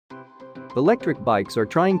Electric bikes are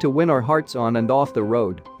trying to win our hearts on and off the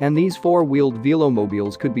road, and these four-wheeled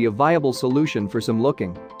velomobiles could be a viable solution for some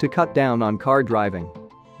looking to cut down on car driving.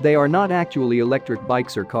 They are not actually electric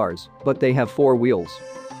bikes or cars, but they have four wheels.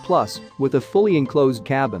 Plus, with a fully enclosed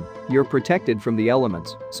cabin, you're protected from the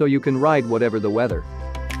elements, so you can ride whatever the weather.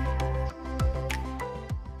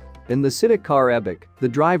 In the CityQ Epic, the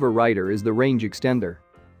driver-rider is the range extender.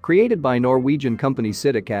 Created by Norwegian company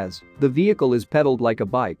CityQ, the vehicle is pedaled like a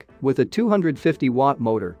bike, with a 250-watt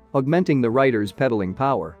motor, augmenting the rider's pedaling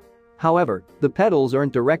power. However, the pedals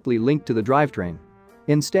aren't directly linked to the drivetrain.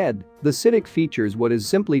 Instead, the CityQ features what is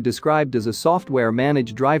simply described as a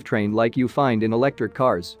software-managed drivetrain like you find in electric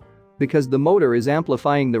cars. Because the motor is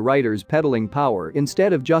amplifying the rider's pedaling power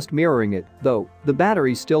instead of just mirroring it, though, the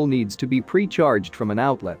battery still needs to be pre-charged from an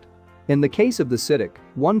outlet. In the case of the CityQ,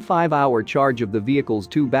 one 5-hour charge of the vehicle's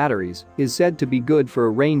two batteries is said to be good for a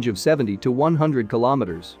range of 70 to 100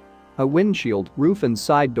 kilometers. A windshield, roof and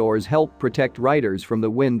side doors help protect riders from the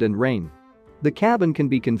wind and rain. The cabin can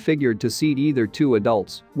be configured to seat either two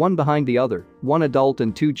adults, one behind the other, one adult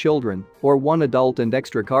and two children, or one adult and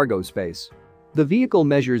extra cargo space. The vehicle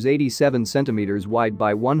measures 87 centimeters wide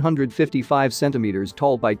by 155 centimeters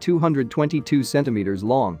tall by 222 centimeters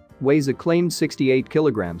long, weighs a claimed 68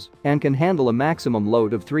 kilograms, and can handle a maximum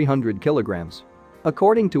load of 300 kilograms.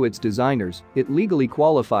 According to its designers, it legally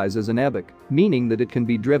qualifies as an EBIC, meaning that it can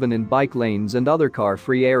be driven in bike lanes and other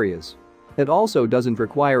car-free areas. It also doesn't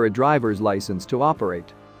require a driver's license to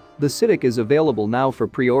operate. The CityQ is available now for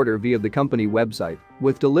pre-order via the company website,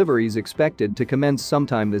 with deliveries expected to commence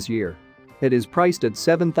sometime this year. It is priced at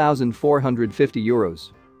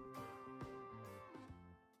 €7,450.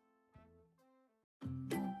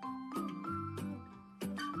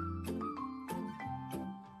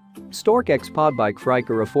 Stork X Podbike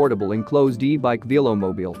Frikar affordable enclosed e-bike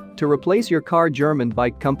Velomobile. To replace your car, German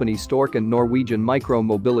bike company Stork and Norwegian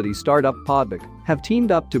micro-mobility startup Podbike have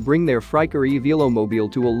teamed up to bring their Frikar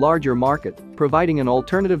e-Velomobile to a larger market, providing an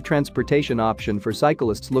alternative transportation option for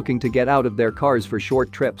cyclists looking to get out of their cars for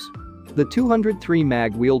short trips. The 203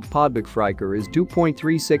 mag-wheeled Podbike Frikar is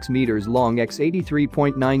 2.36 meters long x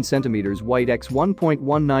 83.9 centimeters wide x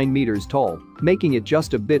 1.19 meters tall, making it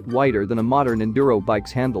just a bit wider than a modern enduro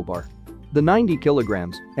bike's handlebar. The 90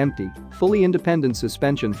 kilograms, empty, fully independent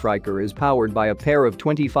suspension Frikar is powered by a pair of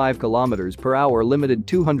 25 km/h limited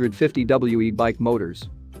 250 WE bike motors.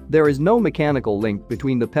 There is no mechanical link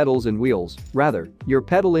between the pedals and wheels, rather, your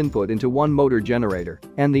pedal input into one motor generator,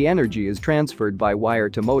 and the energy is transferred by wire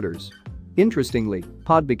to motors. Interestingly,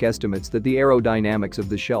 Podbike estimates that the aerodynamics of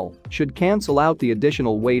the shell should cancel out the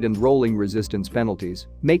additional weight and rolling resistance penalties,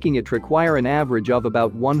 making it require an average of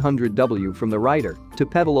about 100 W from the rider to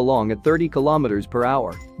pedal along at 30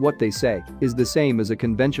 km/h, what they say is the same as a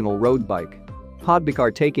conventional road bike. Podbike are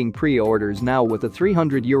taking pre-orders now with a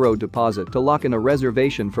 €300 deposit to lock in a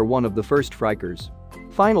reservation for one of the first Frikars.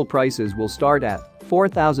 Final prices will start at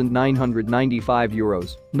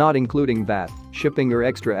 €4,995, not including VAT, shipping or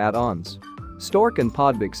extra add-ons. Stork and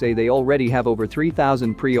Podbike say they already have over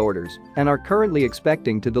 3,000 pre-orders and are currently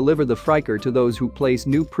expecting to deliver the Frikar to those who place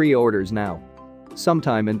new pre-orders now.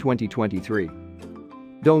 Sometime in 2023.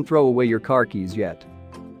 Don't throw away your car keys yet.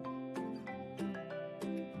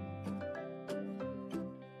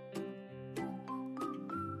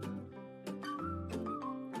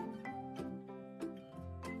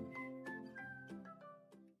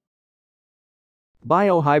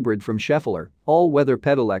 Bio-hybrid from Scheffler, all-weather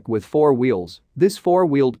pedelec with four wheels. This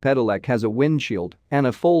four-wheeled pedelec has a windshield and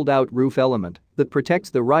a fold-out roof element that protects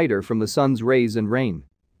the rider from the sun's rays and rain.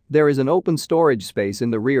 There is an open storage space in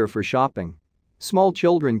the rear for shopping. Small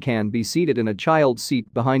children can be seated in a child's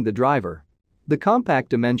seat behind the driver. The compact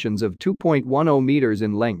dimensions of 2.10 meters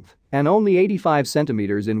in length and only 85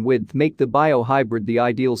 centimeters in width make the bio-hybrid the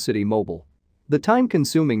ideal city mobile. The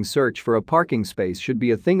time-consuming search for a parking space should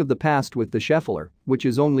be a thing of the past with the Scheffler, which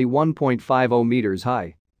is only 1.50 meters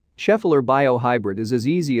high. Scheffler Bio-Hybrid is as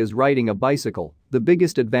easy as riding a bicycle, the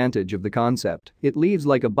biggest advantage of the concept, it leaves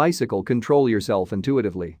like a bicycle, control yourself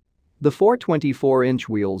intuitively. The 424-inch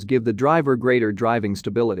wheels give the driver greater driving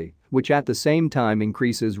stability, which at the same time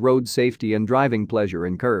increases road safety and driving pleasure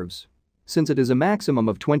in curves. Since it is a maximum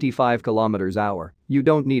of 25 km/h, you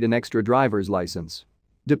don't need an extra driver's license.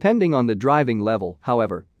 Depending on the driving level,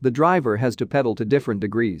 however, the driver has to pedal to different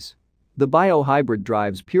degrees. The bio-hybrid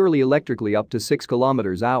drives purely electrically up to 6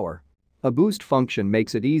 km/h. A boost function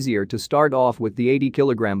makes it easier to start off with the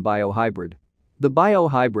 80-kilogram bio-hybrid. The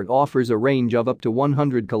bio-hybrid offers a range of up to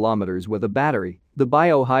 100 km with a battery. The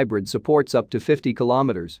bio-hybrid supports up to 50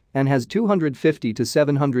 km and has 250 to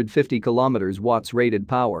 750 kW rated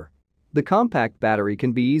power. The compact battery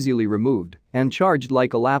can be easily removed and charged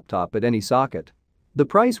like a laptop at any socket. The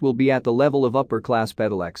price will be at the level of upper-class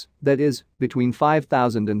pedelecs, that is, between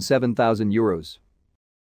 5,000 and 7,000 euros.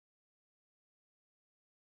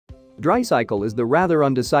 DryCycle is the rather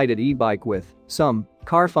undecided e-bike with some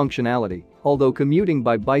car functionality. Although commuting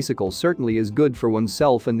by bicycle certainly is good for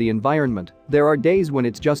oneself and the environment, there are days when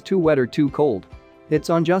it's just too wet or too cold. It's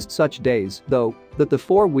on just such days, though, that the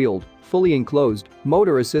four-wheeled, fully enclosed,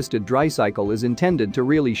 motor-assisted DryCycle is intended to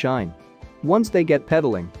really shine. Once they get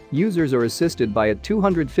pedaling, users are assisted by a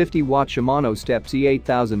 250-watt Shimano Steps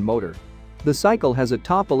E8000 motor. The cycle has a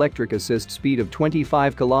top electric assist speed of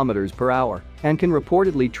 25 km per hour and can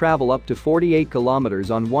reportedly travel up to 48 km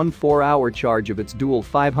on one 4-hour charge of its dual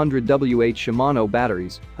 500 Wh Shimano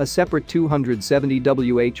batteries. A separate 270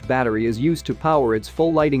 Wh battery is used to power its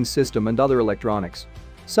full lighting system and other electronics.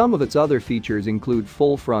 Some of its other features include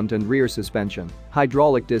full front and rear suspension,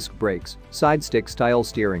 hydraulic disc brakes, side stick-style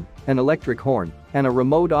steering, an electric horn, and a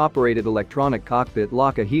remote-operated electronic cockpit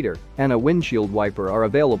lock. A heater and a windshield wiper are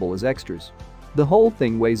available as extras. The whole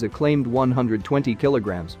thing weighs a claimed 120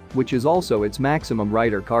 kilograms, which is also its maximum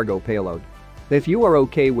rider cargo payload. If you are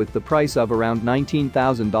okay with the price of around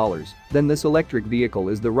 $19,000, then this electric vehicle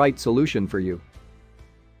is the right solution for you.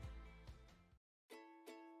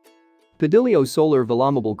 Pedilio Solar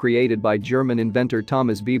Velomobil. Created by German inventor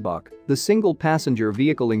Thomas Wiebach, the single-passenger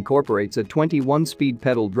vehicle incorporates a 21-speed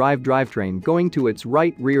pedal drivetrain going to its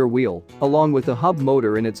right rear wheel, along with a hub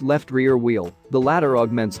motor in its left rear wheel. The latter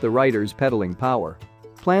augments the rider's pedaling power.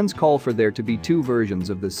 Plans call for there to be two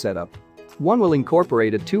versions of this setup. One will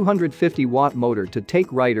incorporate a 250-watt motor to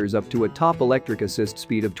take riders up to a top electric assist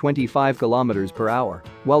speed of 25 km per hour,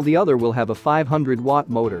 while the other will have a 500-watt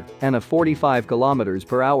motor and a 45 km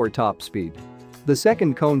per hour top speed. The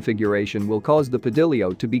second configuration will cause the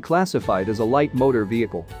Pedilio to be classified as a light motor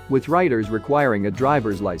vehicle, with riders requiring a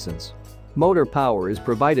driver's license. Motor power is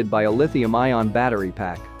provided by a lithium-ion battery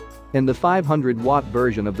pack. In the 500-watt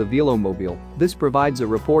version of the Velomobil, this provides a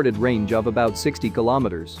reported range of about 60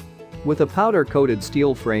 kilometers. With a powder-coated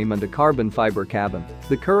steel frame and a carbon fiber cabin,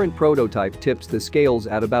 the current prototype tips the scales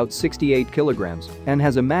at about 68 kilograms and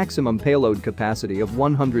has a maximum payload capacity of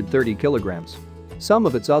 130 kilograms. Some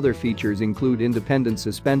of its other features include independent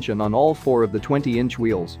suspension on all four of the 20-inch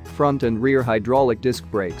wheels, front and rear hydraulic disc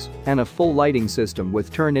brakes, and a full lighting system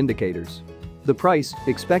with turn indicators. The price,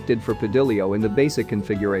 expected for Pedilio in the basic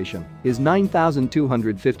configuration, is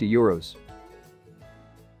 €9,250.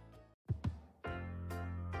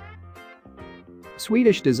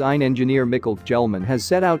 Swedish design engineer Mikael Kjellman has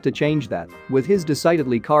set out to change that with his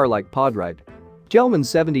decidedly car-like PodRide. Kjellman's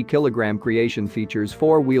 70-kilogram creation features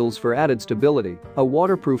four wheels for added stability, a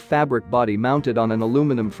waterproof fabric body mounted on an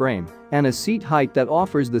aluminum frame, and a seat height that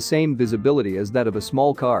offers the same visibility as that of a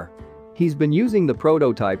small car. He's been using the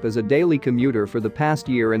prototype as a daily commuter for the past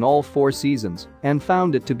year in all 4 seasons and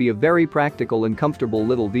found it to be a very practical and comfortable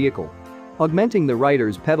little vehicle. Augmenting the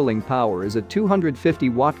rider's pedaling power is a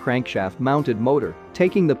 250-watt crankshaft-mounted motor,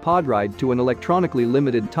 taking the PodRide to an electronically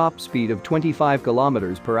limited top speed of 25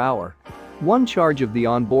 km per hour. One charge of the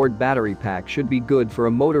onboard battery pack should be good for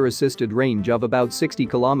a motor-assisted range of about 60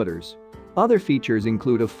 km. Other features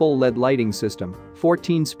include a full LED lighting system,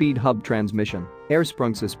 14-speed hub transmission,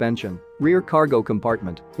 air-sprung suspension, rear cargo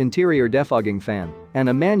compartment, interior defogging fan, and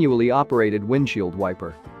a manually operated windshield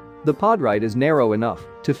wiper. The PodRide is narrow enough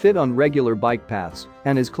to fit on regular bike paths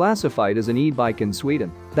and is classified as an e-bike in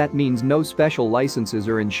Sweden. That means no special licenses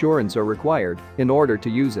or insurance are required in order to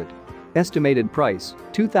use it. Estimated price,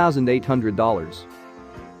 $2,800.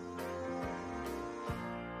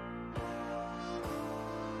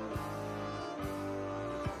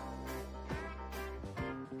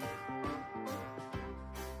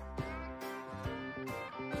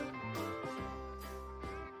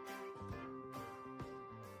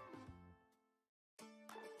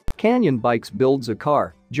 Canyon Bikes builds a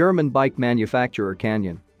car. German bike manufacturer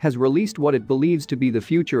Canyon has released what it believes to be the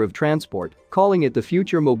future of transport, calling it the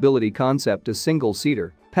Future Mobility Concept, a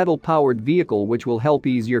single-seater, pedal-powered vehicle which will help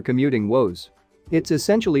ease your commuting woes. It's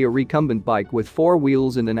essentially a recumbent bike with 4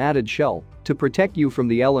 wheels and an added shell to protect you from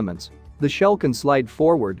the elements. The shell can slide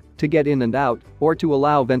forward to get in and out or to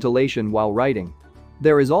allow ventilation while riding.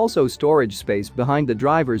 There is also storage space behind the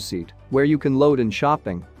driver's seat where you can load in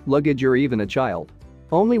shopping, luggage, or even a child.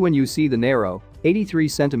 Only when you see the narrow,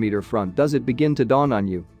 83cm front does it begin to dawn on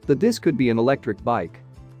you that this could be an electric bike.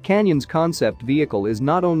 Canyon's concept vehicle is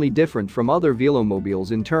not only different from other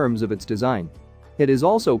velomobiles in terms of its design. It is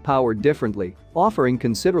also powered differently, offering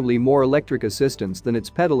considerably more electric assistance than its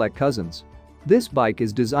pedelec cousins. This bike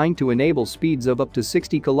is designed to enable speeds of up to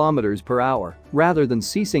 60 km per hour, rather than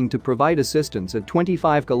ceasing to provide assistance at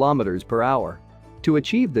 25 km per hour. To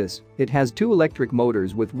achieve this, it has two electric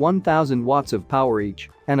motors with 1000 watts of power each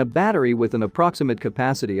and a battery with an approximate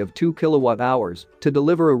capacity of 2 kWh to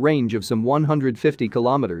deliver a range of some 150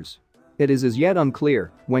 kilometers. It is as yet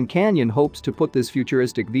unclear when Canyon hopes to put this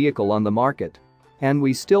futuristic vehicle on the market. And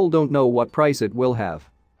we still don't know what price it will have.